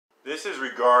This is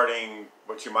regarding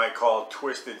what you might call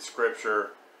twisted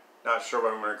scripture. Not sure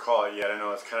what I'm going to call it yet. I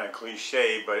know it's kind of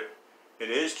cliche, but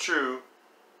it is true.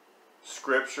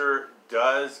 Scripture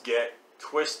does get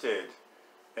twisted,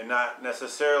 and not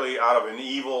necessarily out of an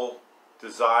evil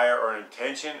desire or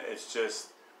intention. It's just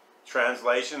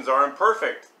translations are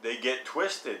imperfect. They get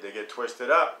twisted. They get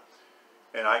twisted up.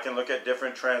 And I can look at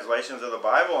different translations of the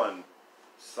Bible, and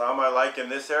some I like in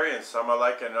this area and some I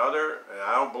like in another. And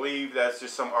I don't believe that's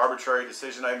just some arbitrary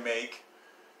decision I make.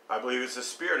 I believe it's the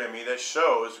Spirit in me that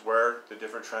shows where the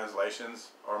different translations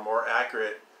are more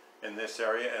accurate in this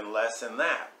area and less in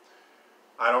that.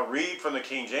 I don't read from the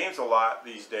King James a lot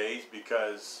these days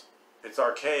because it's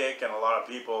archaic and a lot of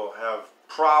people have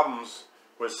problems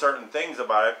with certain things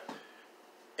about it.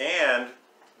 And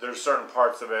there's certain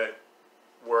parts of it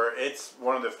where it's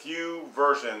one of the few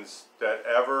versions that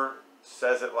ever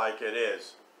says it like it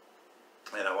is.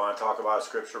 And I want to talk about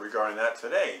scripture regarding that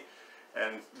today.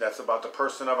 And that's about the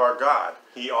person of our God.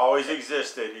 He always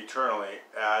existed eternally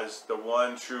as the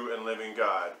one true and living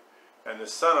God. And the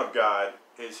Son of God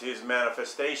is his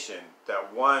manifestation,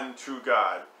 that one true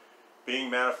God being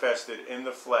manifested in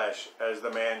the flesh as the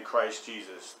man Christ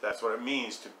Jesus. That's what it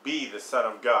means to be the Son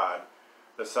of God,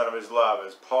 the Son of his love,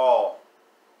 as Paul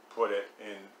put it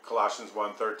in Colossians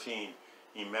 1:13.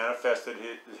 He manifested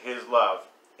his love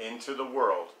into the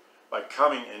world by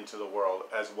coming into the world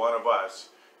as one of us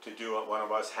to do what one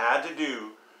of us had to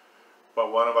do,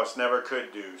 but one of us never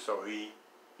could do. So he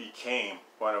became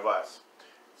one of us.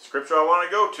 The scripture I want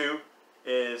to go to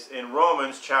is in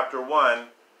Romans chapter 1,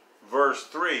 verse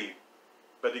 3.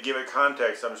 But to give it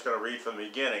context, I'm just going to read from the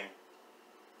beginning.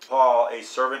 Paul, a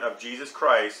servant of Jesus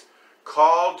Christ,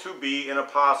 called to be an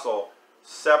apostle,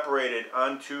 separated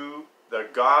unto the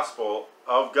gospel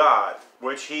of God,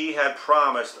 which he had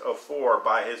promised afore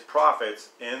by his prophets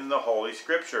in the Holy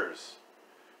Scriptures,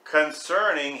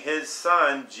 concerning his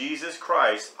Son, Jesus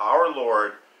Christ, our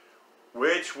Lord,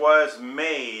 which was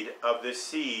made of the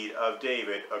seed of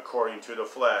David according to the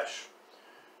flesh.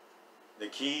 The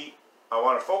key I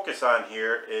want to focus on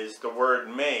here is the word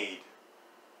made.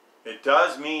 It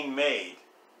does mean made.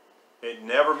 It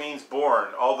never means born.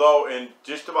 Although in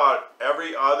just about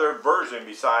every other version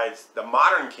besides the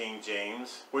modern King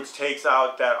James, which takes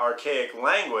out that archaic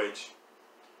language,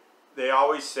 they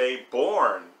always say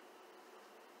born,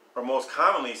 or most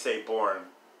commonly say born.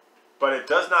 But it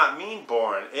does not mean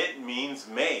born. It means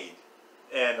made.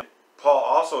 And Paul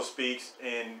also speaks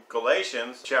in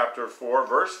Galatians chapter 4,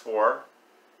 verse 4.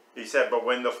 He said, but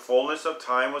when the fullness of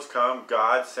time was come,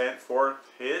 God sent forth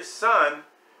his Son,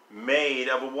 made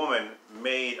of a woman,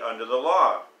 made under the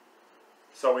law.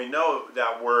 So we know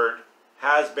that word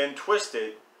has been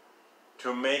twisted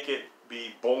to make it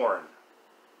be born.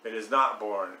 It is not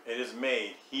born. It is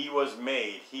made. He was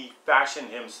made. He fashioned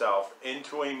himself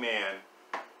into a man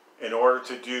in order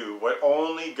to do what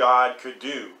only God could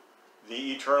do.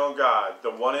 The eternal God, the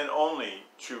one and only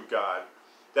true God.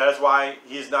 That is why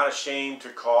he is not ashamed to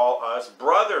call us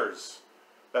brothers.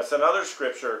 That's another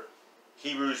scripture.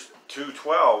 Hebrews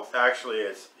 2:12, actually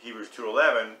it's Hebrews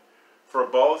 2:11. For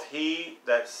both he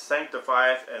that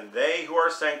sanctifieth and they who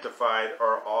are sanctified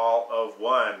are all of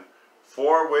one.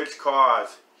 For which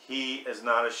cause he is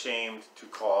not ashamed to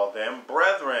call them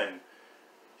brethren.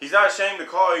 He's not ashamed to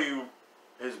call you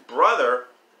his brother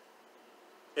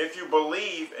if you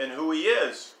believe in who he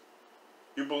is.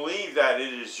 You believe that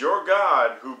it is your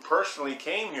God who personally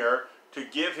came here to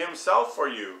give himself for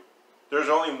you. There's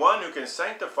only one who can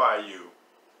sanctify you,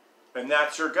 and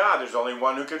that's your God. There's only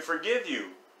one who can forgive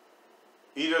you.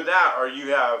 Either that or you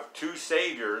have two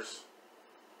saviors,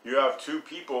 you have two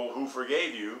people who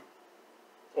forgave you,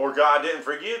 or God didn't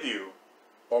forgive you,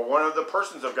 or one of the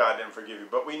persons of God didn't forgive you.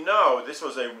 But we know this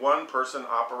was a one-person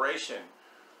operation.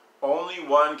 Only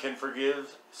one can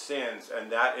forgive sins,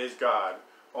 and that is God.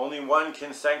 Only one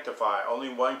can sanctify. Only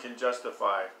one can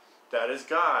justify. That is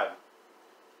God.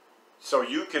 So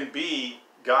you can be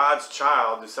God's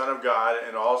child, the Son of God,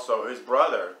 and also his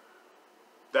brother.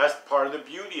 That's part of the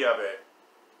beauty of it.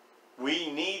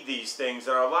 We need these things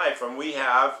in our life, and we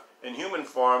have, in human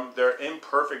form, their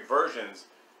imperfect versions.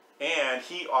 And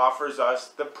he offers us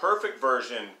the perfect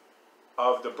version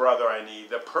of the brother I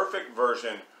need, the perfect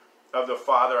version of the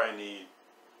father I need,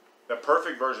 the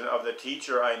perfect version of the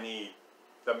teacher I need,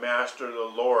 the master, the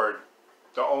Lord,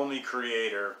 the only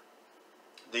creator,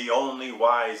 the only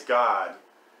wise God.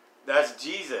 That's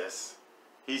Jesus.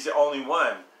 He's the only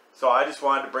one. So I just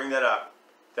wanted to bring that up.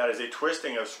 That is a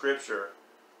twisting of scripture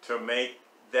to make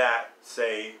that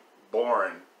say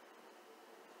born.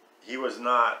 He was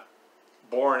not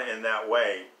born in that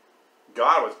way.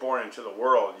 God was born into the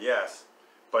world, yes.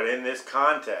 But in this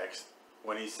context,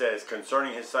 when he says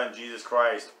concerning his son Jesus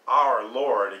Christ, our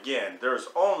Lord, again, there's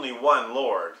only one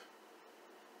Lord.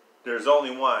 There's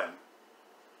only one.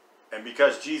 And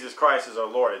because Jesus Christ is our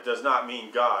Lord, it does not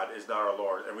mean God is not our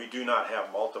Lord. And we do not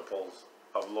have multiples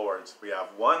of Lords. We have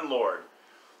one Lord,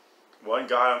 one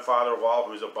God and Father of all,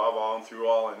 who is above all and through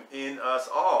all and in us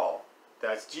all.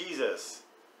 That's Jesus,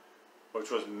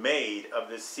 which was made of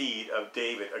the seed of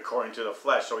David according to the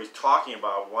flesh. So he's talking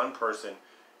about one person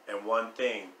and one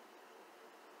thing.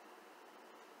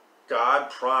 God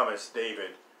promised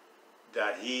David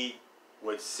that he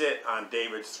would sit on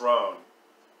David's throne.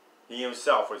 He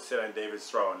himself would sit on David's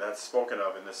throne. That's spoken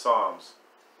of in the Psalms.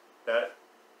 That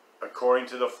according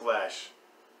to the flesh,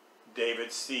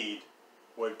 David's seed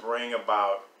would bring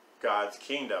about God's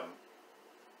kingdom.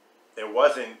 It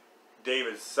wasn't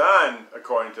David's son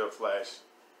according to the flesh,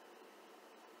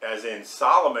 as in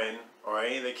Solomon or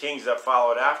any of the kings that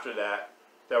followed after that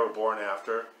were born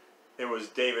after. It was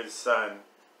David's son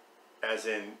as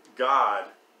in God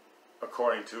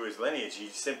according to his lineage. He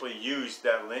simply used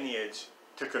that lineage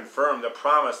to confirm the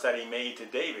promise that he made to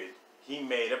David. He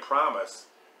made a promise.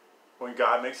 When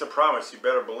God makes a promise, you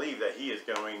better believe that he is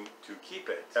going to keep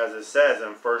it. As it says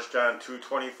in 1 John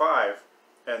 2:25,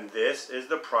 and this is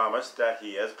the promise that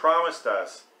he has promised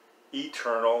us,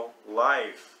 eternal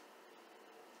life.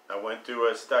 I went through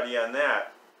a study on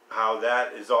that, how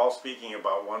that is all speaking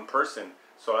about one person.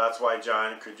 So that's why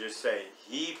John could just say,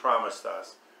 he promised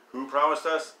us. Who promised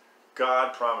us?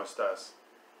 God promised us.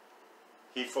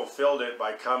 He fulfilled it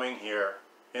by coming here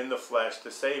in the flesh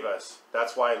to save us.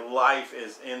 That's why life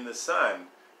is in the Son,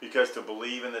 because to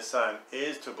believe in the Son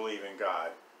is to believe in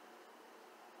God.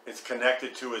 It's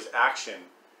connected to his action.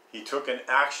 He took an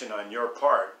action on your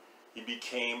part. He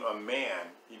became a man.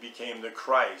 He became the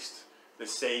Christ, the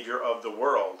Savior of the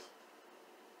world.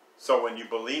 So when you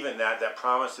believe in that, that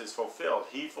promise is fulfilled.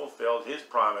 He fulfilled his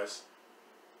promise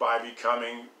by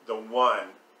becoming the one,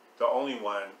 the only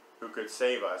one who could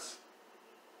save us.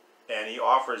 And he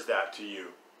offers that to you.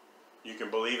 You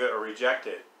can believe it or reject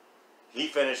it. He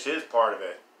finished his part of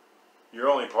it. Your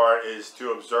only part is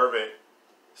to observe it,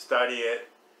 study it,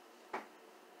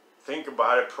 think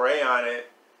about it, pray on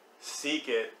it, seek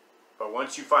it. But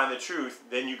once you find the truth,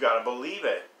 then you got to believe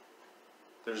it.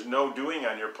 There's no doing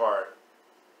on your part.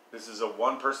 This is a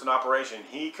one-person operation.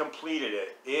 He completed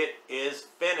it. It is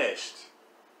finished.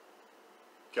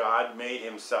 God made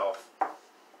himself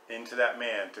into that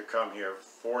man to come here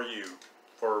for you,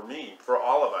 for me, for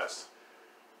all of us,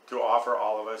 to offer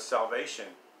all of us salvation.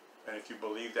 And if you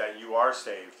believe that, you are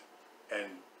saved. And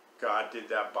God did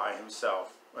that by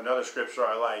himself. Another scripture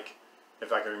I like,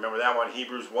 if I can remember that one,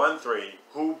 Hebrews 1:3,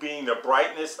 who being the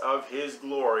brightness of his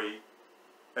glory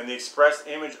and the express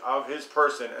image of his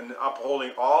person, and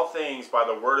upholding all things by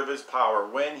the word of his power,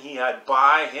 when he had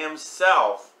by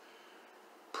himself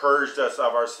purged us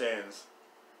of our sins,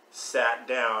 sat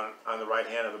down on the right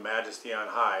hand of the majesty on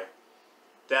high.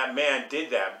 That man did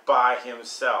that by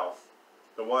himself.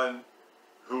 The one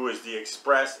who is the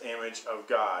express image of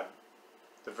God,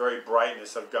 the very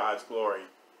brightness of God's glory.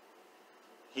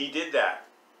 He did that.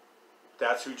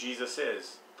 That's who Jesus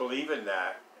is. Believe in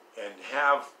that and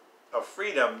have a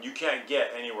freedom you can't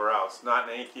get anywhere else. Not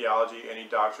in any theology, any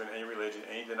doctrine, any religion,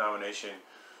 any denomination,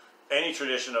 any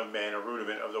tradition of man or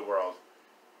rudiment of the world.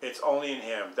 It's only in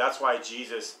him. That's why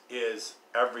Jesus is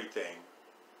everything.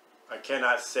 I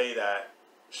cannot say that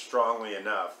strongly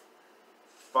enough.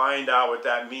 Find out what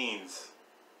that means.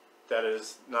 That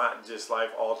is not just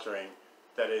life altering.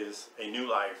 That is a new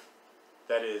life.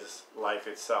 That is life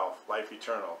itself. Life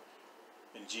eternal.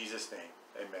 In Jesus' name,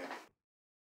 amen.